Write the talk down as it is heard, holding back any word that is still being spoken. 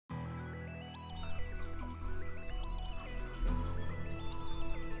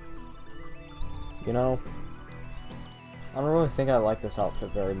you know, I don't really think I like this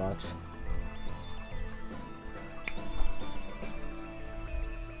outfit very much.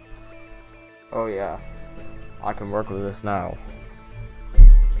 Oh yeah, I can work with this now.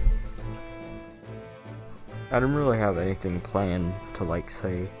 I didn't really have anything planned to like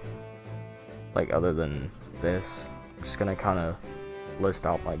say, like other than this. I'm just gonna kind of list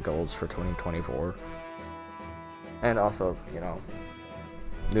out my goals for 2024. And also, you know,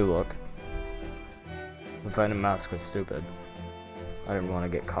 new look. The Venom mask was stupid. I didn't want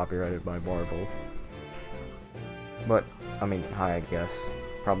to get copyrighted by Marvel. But, I mean, hi, I guess.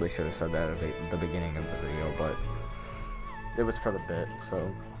 Probably should have said that at the beginning of the video, but it was for the bit,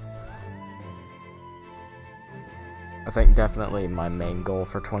 so. I think definitely my main goal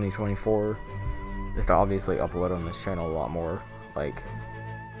for 2024 is to obviously upload on this channel a lot more, like,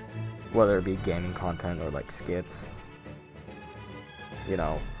 whether it be gaming content or like skits, you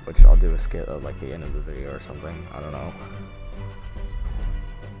know, which I'll do a skit at like the end of the video or something, I don't know.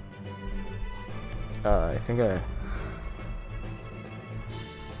 I think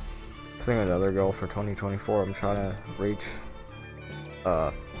another goal for 2024 I'm trying to reach,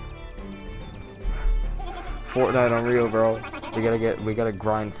 Fortnite Unreal, bro. We gotta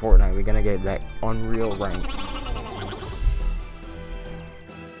grind Fortnite. We gotta get that Unreal rank.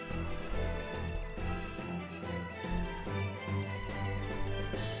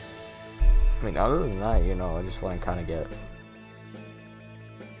 I mean, other than that, you know, I just want to kind of get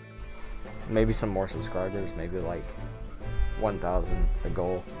maybe some more subscribers, maybe like 1,000, the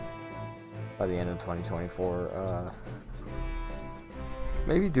goal by the end of 2024.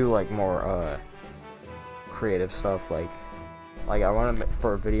 Maybe do like more creative stuff, like I want to,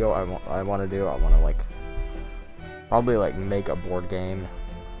 for a video I want to like probably like make a board game,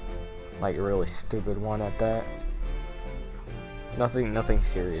 like a really stupid one at that. Nothing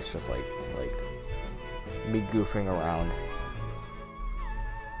serious, just like me goofing around.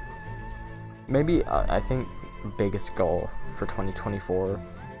 Maybe I think biggest goal for 2024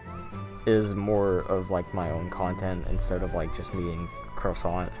 is more of like my own content instead of like just me and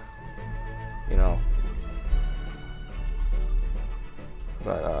Croissant, you know.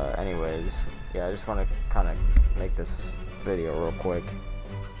 But anyways, yeah, I just want to kind of make this video real quick.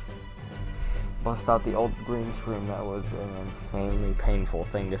 Bust out the old green screen. That was an insanely painful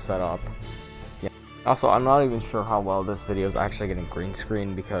thing to set up. Yeah. Also, I'm not even sure how well this video is actually getting green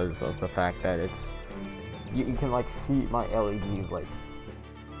screen because of the fact that it's you can like see my LEDs like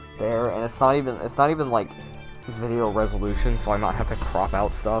there, and it's not even like video resolution, so I might have to crop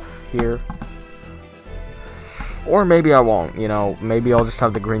out stuff here. Or maybe I won't, you know, maybe I'll just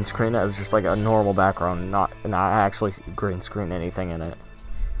have the green screen as just like a normal background, not actually green screen anything in it,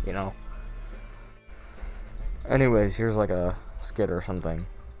 you know. Anyways, here's like a skit or something.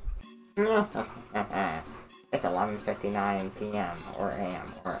 It's 11:59 p.m. or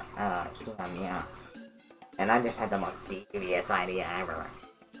a.m. or p.m. yeah. And I just had the most devious idea ever.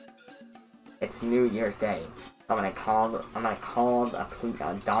 It's New Year's Day. I'm gonna call a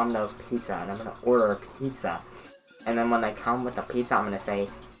pizza, Domino's Pizza, and I'm gonna order a pizza. And then when they come with the pizza, I'm gonna say,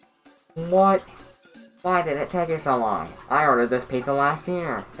 "What? Why did it take you so long? I ordered this pizza last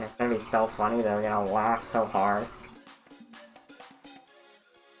year." And it's gonna be so funny, they're gonna laugh so hard.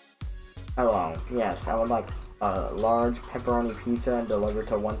 Hello, yes, I would like a large pepperoni pizza delivered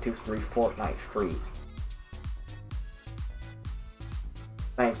to 123 Fortnite Street.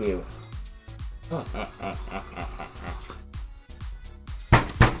 Thank you.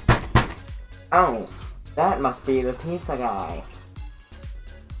 Oh, that must be the pizza guy.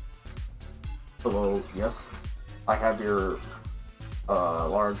 Hello, yes. I have your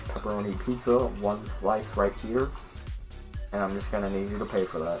large pepperoni pizza, one slice right here. And I'm just gonna need you to pay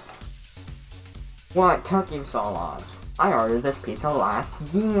for that. What took you so long? I ordered this pizza last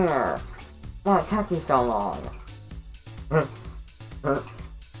year. What took you so long?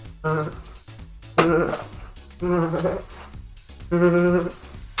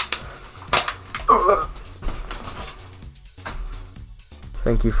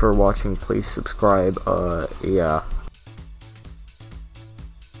 Thank you for watching. Please subscribe. Yeah.